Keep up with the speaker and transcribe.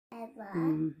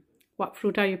What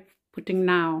fruit are you putting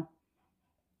now?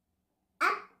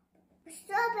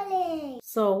 Strawberry.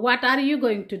 So what are you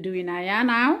going to do, Inaaya,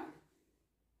 now?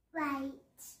 Right.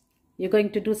 You're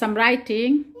going to do some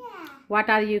writing? Yeah. What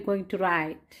are you going to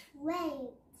write?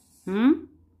 Wait. Fruit.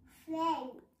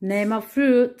 Name of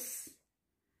fruits.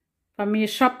 From your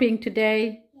shopping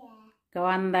today? Yeah. Go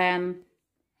on then.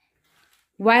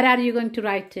 Where are you going to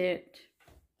write it?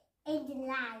 In the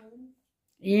line.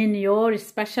 In your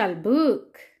special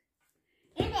book.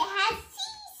 And it has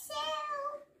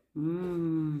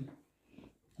seashell.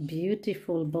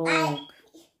 Beautiful book.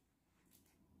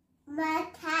 My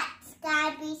cat's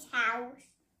Gabby's house.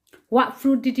 What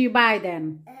fruit did you buy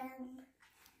then?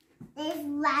 There's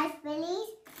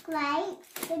raspberries,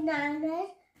 grapes,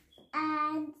 bananas,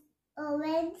 and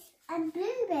orange and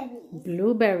blueberries.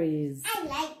 Blueberries. I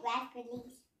like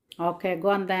raspberries. Okay, go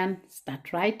on then.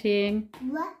 Start writing.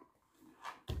 What?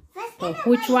 So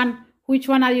which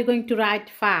one are you going to write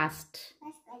fast?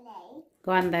 Raspberry.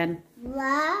 Go on then.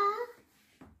 There.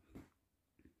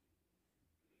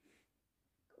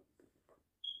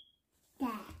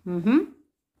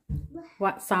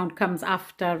 What sound comes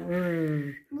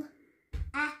after?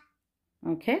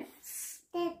 Okay.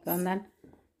 Go on then.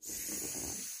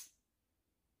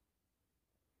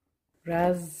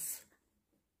 Raspberry.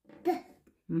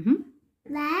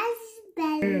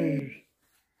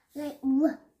 Like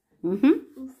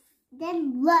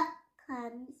Then what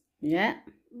comes? Yeah.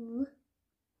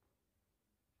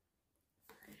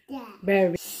 There.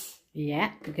 Berry.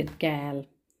 Yeah, good girl.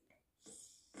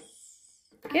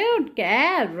 Good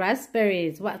girl.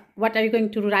 Raspberries. What are you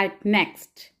going to write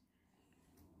next?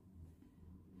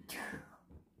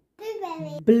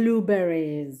 Blueberry.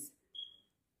 Blueberries.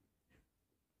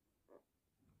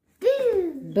 B.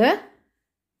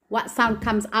 What sound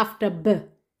comes after B?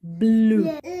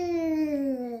 Blue.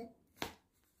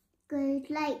 Goes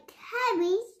like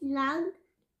Harry's long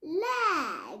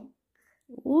leg.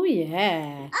 Oh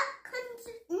yeah. Up comes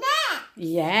neck.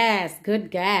 Yes,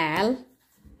 good girl.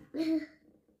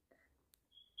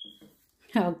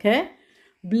 Okay.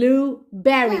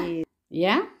 Blueberries.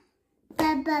 Yeah?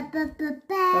 Go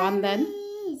on then.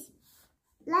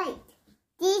 Like,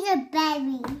 these are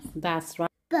berries. That's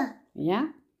right. Yeah?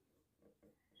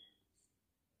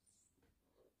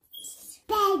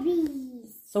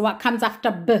 Berries. So what comes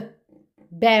after B?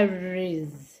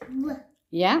 Berries.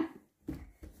 Yeah?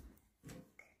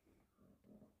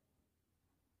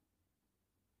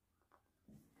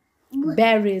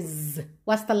 Berries.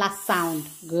 What's the last sound?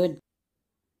 Good.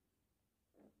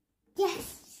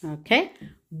 Yes. Okay.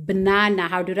 Banana.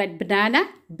 How do you write banana?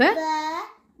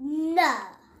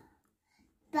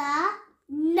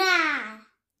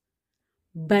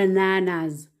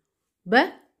 Bananas.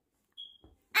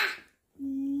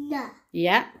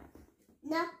 Yeah.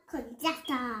 No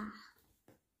conjecture.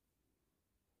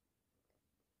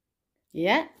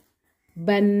 Yeah.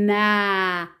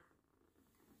 Banana.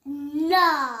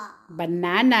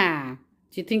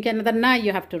 Do you think another na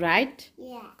you have to write?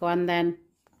 Yeah. Go on then.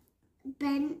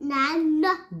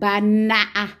 Banana.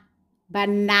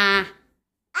 Banana.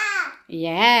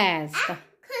 Yes. Conjecture.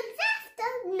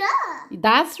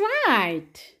 That's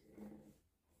right.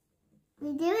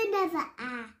 We do another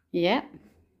Yeah.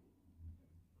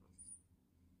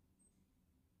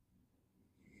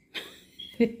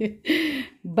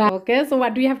 Okay, so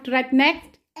what do you have to write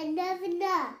next? Another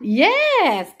no.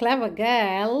 Yes, clever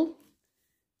girl.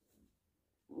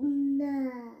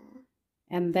 No.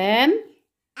 And then?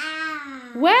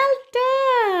 Well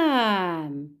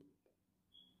done.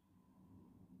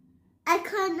 I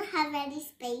can't have any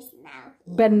space now.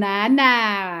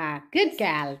 Banana. Good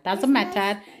girl. Doesn't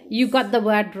matter. You got the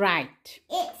word right.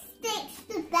 It sticks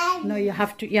to berry. No, you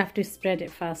have to spread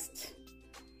it first.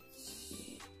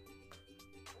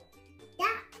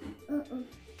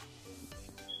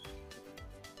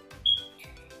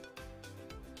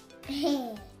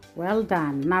 Yeah. Well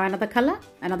done. Now another color,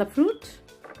 another fruit.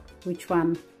 Which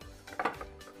one?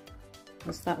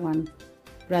 What's that one?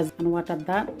 And what are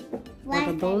that? What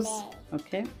are those?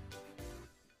 Okay.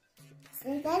 So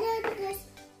then I'll just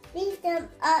beat them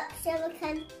up so we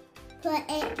can put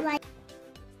it right.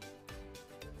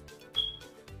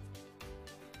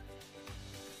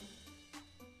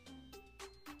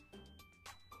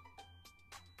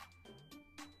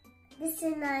 This is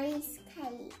a nice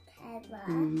cake,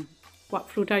 Eva. What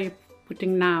fruit are you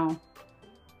putting now?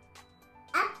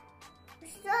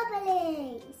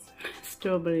 Strawberries.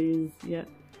 Strawberries, yeah.